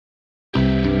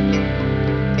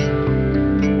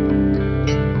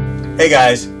Hey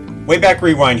guys, Wayback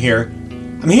Rewind here.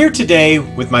 I'm here today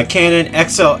with my Canon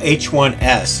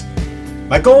XLH1s.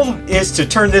 My goal is to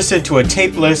turn this into a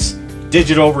tapeless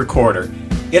digital recorder.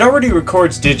 It already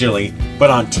records digitally,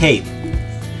 but on tape.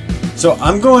 So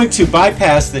I'm going to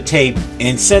bypass the tape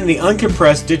and send the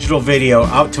uncompressed digital video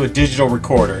out to a digital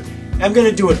recorder. I'm going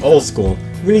to do it old school.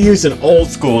 I'm going to use an old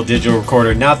school digital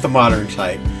recorder, not the modern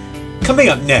type. Coming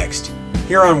up next,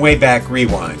 here on Wayback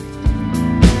Rewind.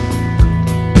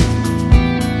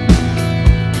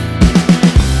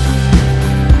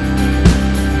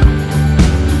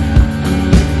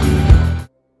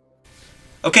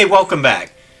 Okay, welcome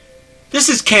back. This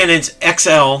is Canon's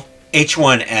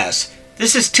XLH1s.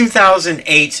 This is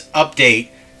 2008's update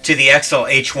to the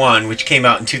XLH1, which came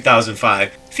out in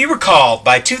 2005. If you recall,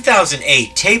 by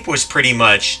 2008, tape was pretty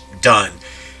much done.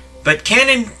 But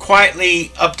Canon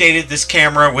quietly updated this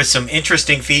camera with some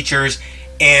interesting features,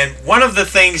 and one of the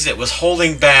things that was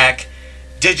holding back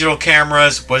digital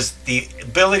cameras was the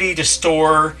ability to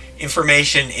store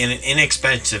information in an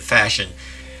inexpensive fashion.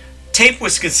 Tape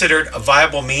was considered a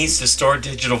viable means to store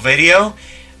digital video,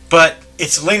 but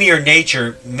its linear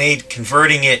nature made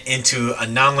converting it into a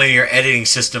nonlinear editing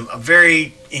system a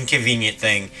very inconvenient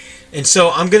thing. And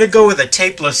so I'm going to go with a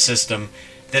tapeless system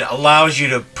that allows you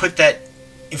to put that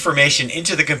information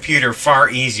into the computer far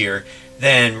easier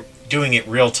than doing it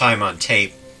real time on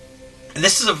tape. And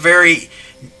this is a very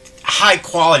high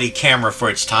quality camera for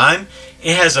its time.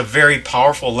 It has a very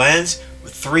powerful lens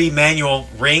with 3 manual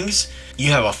rings.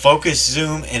 You have a focus,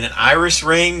 zoom, and an iris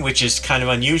ring, which is kind of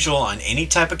unusual on any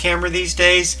type of camera these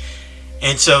days.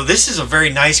 And so this is a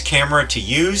very nice camera to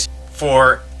use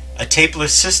for a tapeless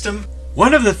system.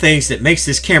 One of the things that makes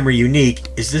this camera unique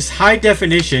is this high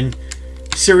definition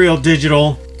serial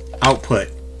digital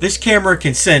output. This camera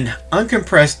can send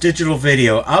uncompressed digital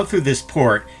video out through this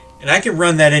port, and I can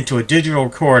run that into a digital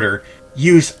recorder,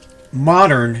 use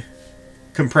modern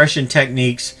compression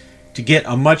techniques to get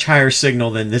a much higher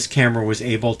signal than this camera was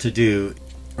able to do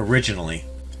originally.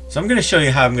 So I'm going to show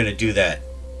you how I'm going to do that.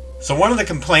 So one of the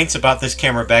complaints about this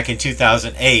camera back in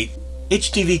 2008,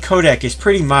 HDV codec is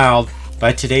pretty mild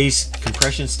by today's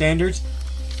compression standards,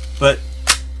 but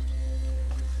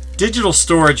digital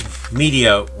storage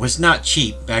media was not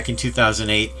cheap back in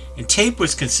 2008, and tape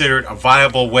was considered a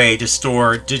viable way to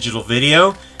store digital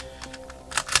video.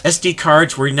 SD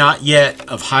cards were not yet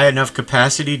of high enough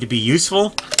capacity to be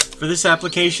useful for this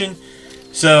application.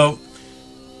 So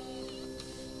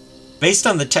based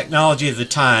on the technology of the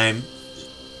time,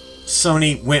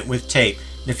 Sony went with tape.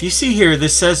 And if you see here,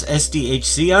 this says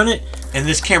SDHC on it, and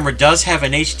this camera does have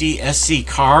an HDSC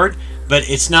card, but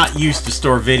it's not used to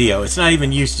store video. It's not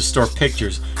even used to store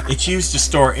pictures. It's used to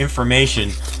store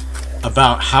information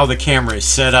about how the camera is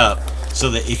set up, so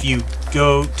that if you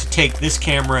go to take this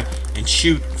camera and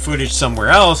shoot footage somewhere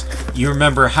else, you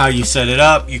remember how you set it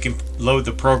up, you can load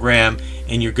the program,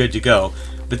 and you're good to go.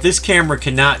 But this camera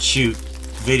cannot shoot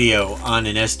video on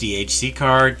an SDHC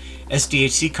card.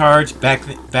 SDHC cards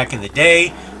back in the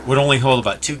day would only hold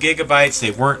about 2 gigabytes.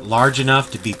 They weren't large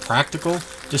enough to be practical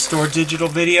to store digital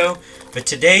video. But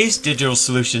today's digital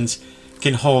solutions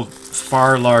can hold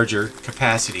far larger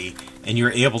capacity, and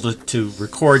you're able to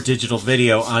record digital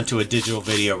video onto a digital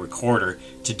video recorder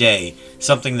today,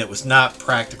 something that was not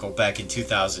practical back in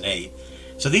 2008.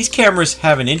 So these cameras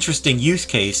have an interesting use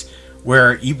case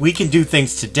where we can do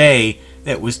things today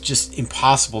that was just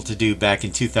impossible to do back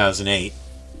in 2008.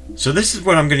 So this is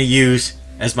what I'm going to use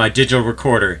as my digital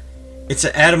recorder. It's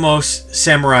an Atomos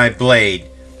Samurai Blade.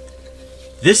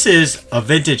 This is a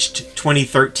vintage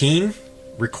 2013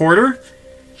 recorder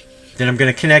that I'm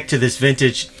going to connect to this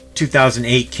vintage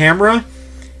 2008 camera.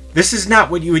 This is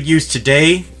not what you would use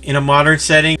today in a modern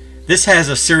setting. This has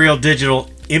a serial digital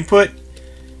input,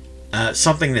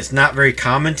 something that's not very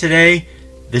common today.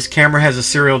 This camera has a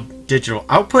serial digital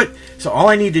output, so all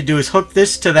I need to do is hook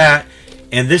this to that,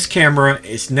 and this camera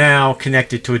is now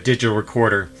connected to a digital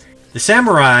recorder. The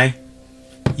Samurai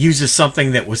uses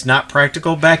something that was not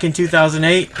practical back in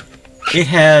 2008. It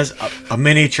has a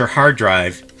miniature hard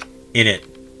drive in it.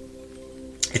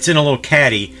 It's in a little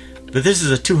caddy, but this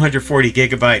is a 240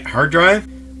 gigabyte hard drive,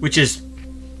 which is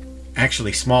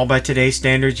actually small by today's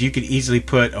standards. You could easily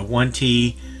put a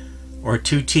 1T or a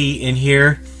 2T in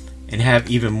here and have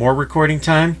even more recording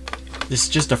time. This is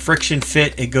just a friction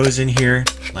fit. It goes in here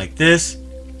like this.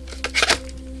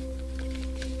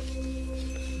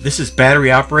 This is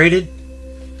battery operated.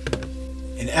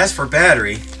 And as for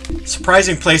battery,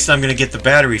 surprising place that I'm going to get the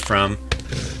battery from,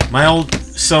 my old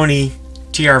Sony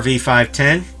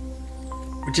TRV-510,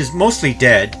 which is mostly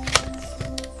dead.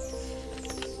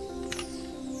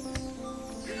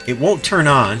 It won't turn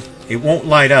on, it won't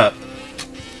light up,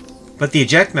 but the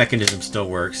eject mechanism still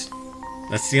works.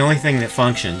 That's the only thing that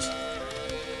functions.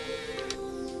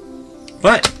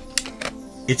 But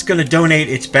it's going to donate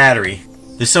its battery.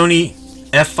 The Sony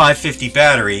f550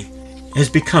 battery has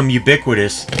become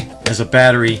ubiquitous as a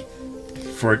battery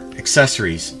for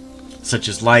accessories such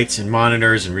as lights and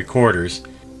monitors and recorders.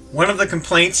 One of the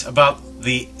complaints about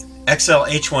the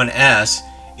XLH1s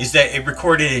is that it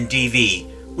recorded in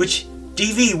DV, which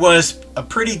DV was a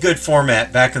pretty good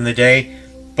format back in the day,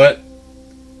 but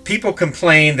people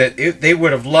complained that they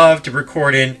would have loved to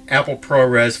record in Apple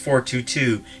ProRes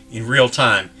 422 in real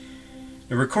time.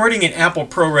 The recording in Apple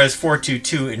ProRes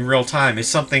 422 in real time is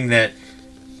something that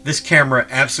this camera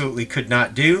absolutely could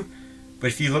not do, but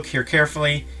if you look here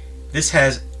carefully, this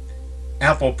has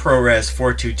Apple ProRes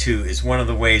 422 is one of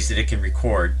the ways that it can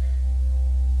record.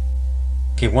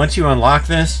 Okay, once you unlock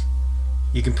this,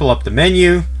 you can pull up the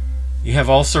menu. You have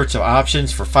all sorts of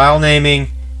options for file naming,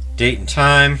 date and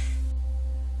time.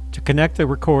 To connect the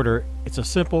recorder, it's a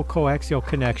simple coaxial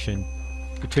connection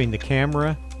between the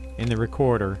camera and the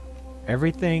recorder.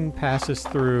 Everything passes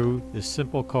through this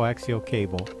simple coaxial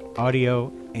cable, audio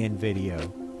and video.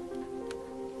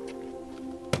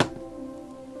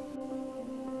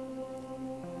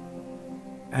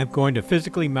 I'm going to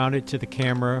physically mount it to the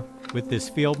camera with this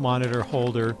field monitor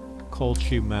holder cold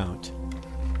shoe mount.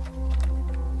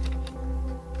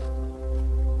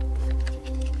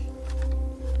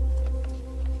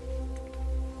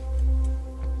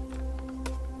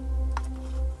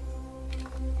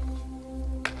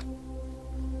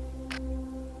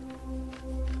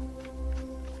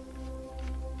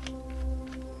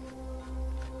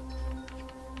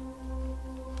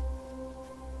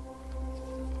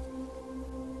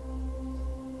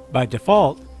 By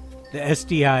default, the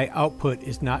SDI output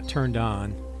is not turned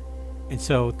on, and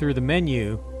so through the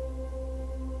menu,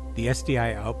 the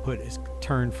SDI output is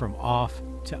turned from off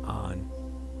to on.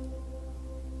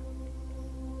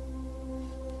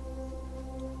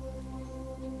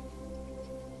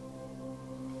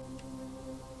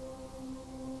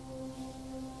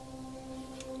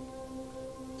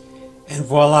 And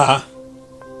voila,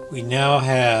 we now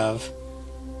have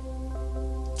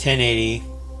 1080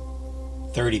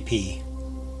 30p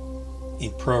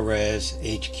in ProRes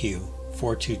HQ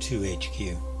 422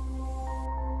 HQ.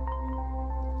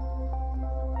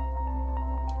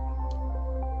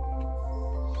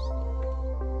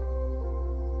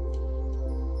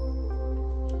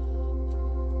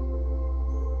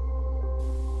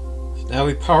 So now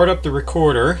we powered up the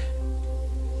recorder,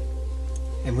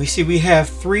 and we see we have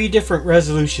 3 different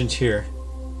resolutions here.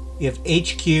 We have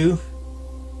HQ,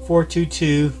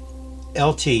 422,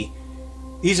 LT.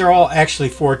 These are all actually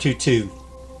 422.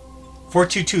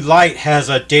 422 Lite has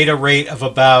a data rate of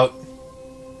about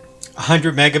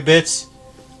 100 megabits,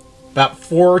 about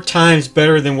 4 times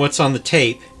better than what's on the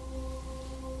tape.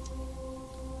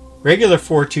 Regular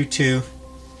 422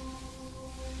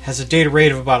 has a data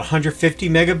rate of about 150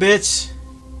 megabits,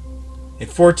 and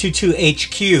 422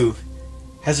 HQ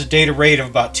has a data rate of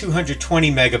about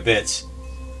 220 megabits,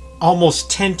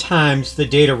 almost 10 times the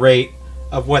data rate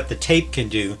of what the tape can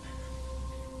do.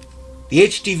 The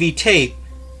HDV tape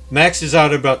maxes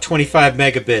out at about 25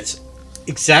 megabits,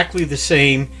 exactly the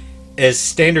same as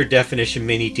standard definition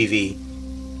mini DV.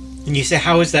 And you say,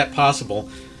 how is that possible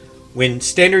when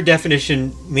standard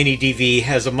definition mini DV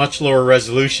has a much lower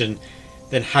resolution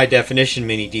than high definition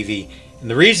mini DV? And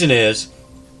the reason is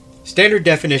standard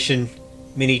definition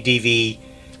mini DV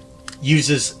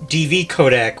uses DV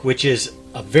codec, which is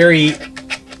a very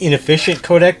inefficient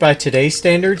codec by today's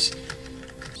standards.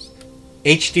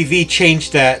 HDV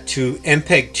changed that to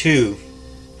MPEG-2.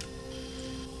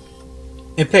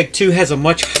 MPEG-2 has a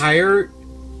much higher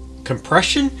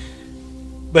compression,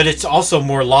 but it's also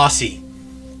more lossy.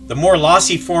 The more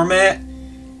lossy format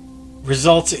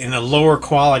results in a lower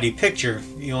quality picture.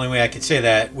 The only way I could say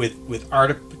that with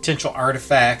potential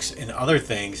artifacts and other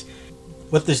things.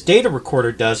 What this data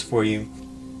recorder does for you,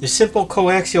 the simple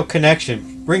coaxial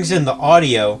connection brings in the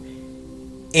audio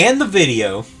and the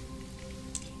video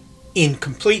in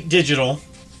complete digital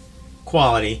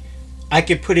quality. I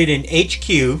could put it in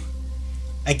HQ.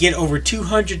 I get over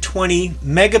 220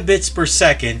 megabits per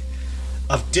second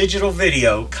of digital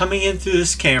video coming in through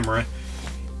this camera.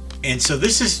 And so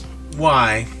this is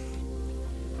why,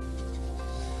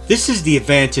 this is the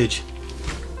advantage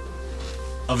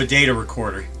of a data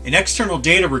recorder. An external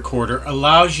data recorder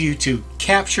allows you to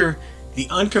capture the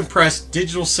uncompressed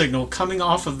digital signal coming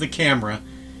off of the camera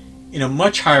in a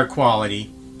much higher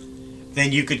quality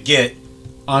than you could get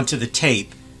onto the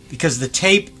tape, because the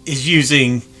tape is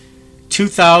using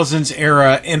 2000s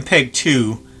era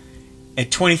MPEG-2 at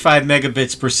 25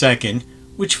 megabits per second,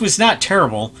 which was not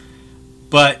terrible,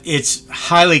 but it's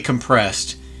highly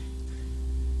compressed.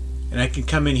 And I can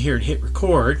come in here and hit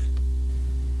record.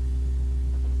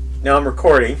 Now I'm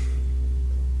recording.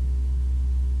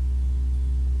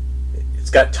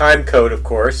 It's got time code, of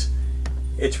course.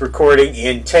 It's recording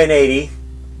in 1080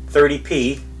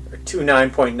 30p, or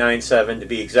 29.97 to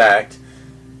be exact.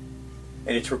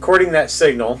 And it's recording that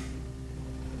signal,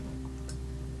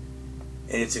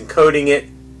 and it's encoding it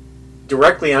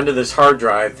directly onto this hard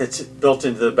drive that's built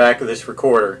into the back of this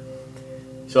recorder.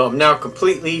 So I'm now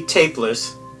completely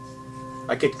tapeless.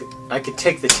 I could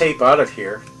take the tape out of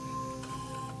here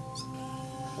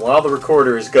while the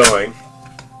recorder is going,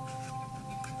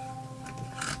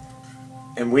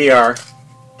 and we are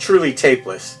truly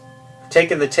tapeless.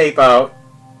 Taking the tape out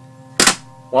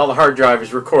while the hard drive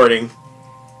is recording,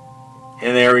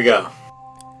 and there we go.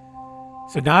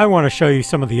 So now I want to show you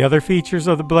some of the other features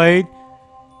of the blade.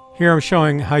 Here I'm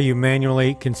showing how you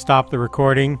manually can stop the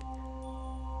recording.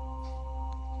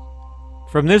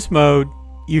 From this mode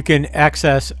you can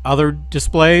access other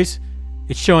displays.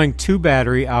 It's showing 2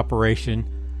 battery operation.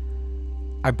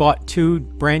 I bought 2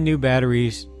 brand new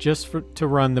batteries just to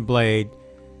run the blade,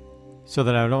 so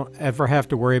that I don't ever have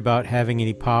to worry about having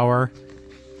any power.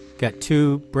 Got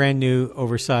 2 brand new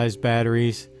oversized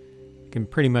batteries. Can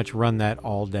pretty much run that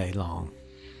all day long.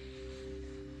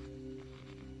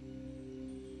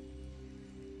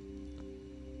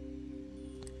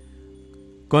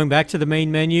 Going back to the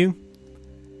main menu,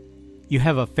 you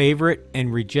have a favorite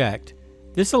and reject.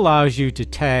 This allows you to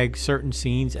tag certain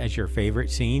scenes as your favorite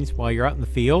scenes while you're out in the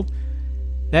field.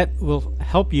 That will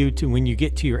help you to, when you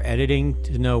get to your editing,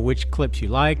 to know which clips you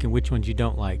like and which ones you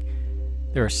don't like.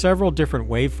 There are several different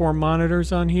waveform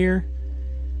monitors on here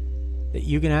that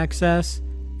you can access,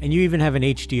 and you even have an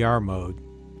HDR mode,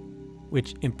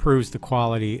 which improves the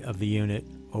quality of the unit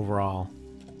overall.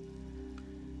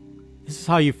 This is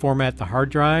how you format the hard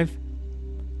drive.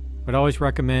 I'd always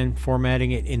recommend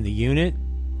formatting it in the unit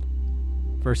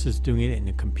versus doing it in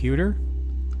a computer.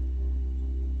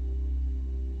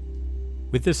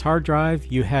 With this hard drive,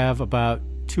 you have about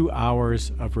 2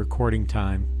 hours of recording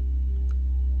time.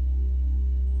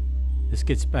 This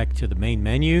gets back to the main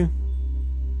menu.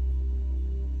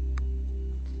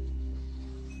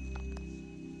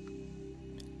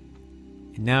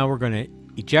 And now we're going to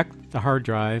eject the hard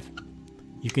drive.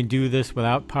 You can do this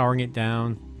without powering it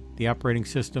down. The operating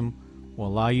system will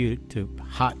allow you to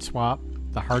hot swap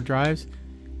the hard drives.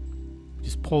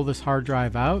 Just pull this hard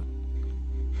drive out.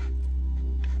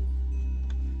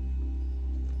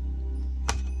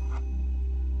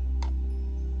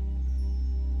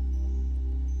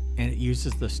 And it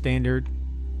uses the standard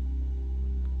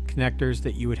connectors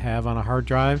that you would have on a hard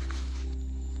drive.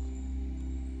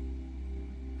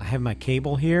 I have my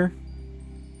cable here.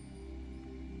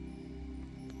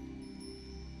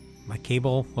 My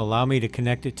cable will allow me to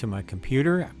connect it to my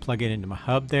computer. I plug it into my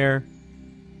hub there.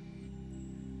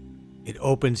 It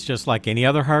opens just like any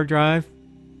other hard drive.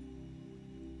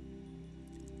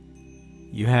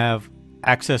 You have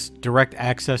direct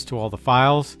access to all the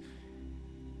files.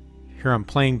 Here I'm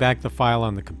playing back the file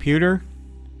on the computer.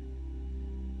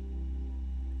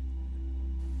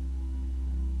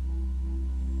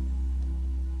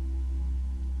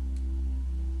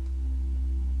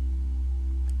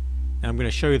 Now I'm going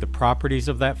to show you the properties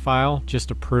of that file just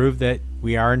to prove that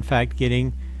we are in fact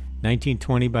getting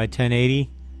 1920 by 1080.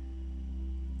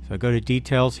 So I go to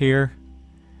details here.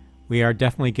 We are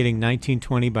definitely getting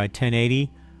 1920 by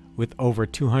 1080 with over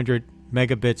 200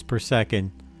 megabits per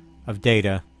second of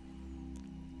data,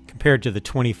 compared to the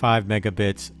 25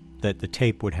 megabits that the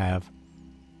tape would have.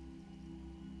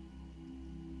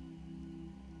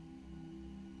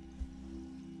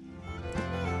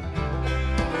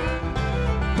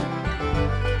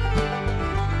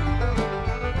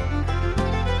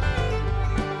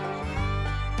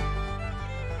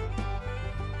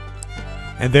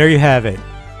 And there you have it.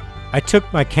 I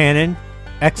took my Canon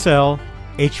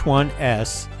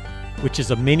XLH1s, which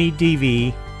is a mini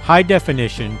DV high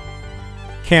definition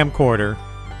camcorder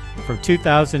from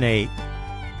 2008,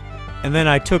 and then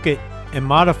I took it and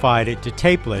modified it to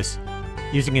tapeless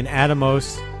using an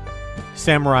Atomos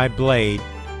Samurai blade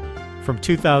from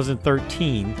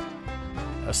 2013.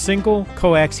 A single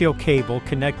coaxial cable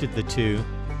connected the two,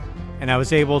 and I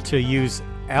was able to use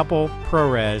Apple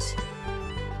ProRes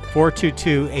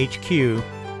 422HQ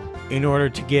in order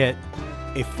to get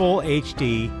a full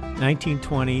HD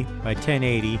 1920 by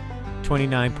 1080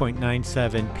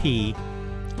 29.97p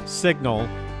signal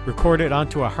recorded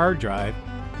onto a hard drive,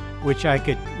 which I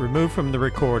could remove from the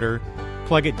recorder,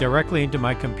 plug it directly into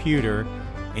my computer,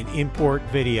 and import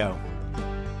video.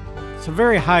 It's a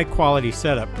very high quality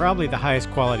setup, probably the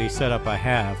highest quality setup I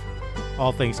have,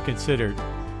 all things considered.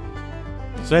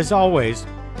 So as always,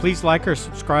 please like or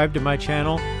subscribe to my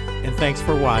channel, and thanks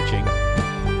for watching.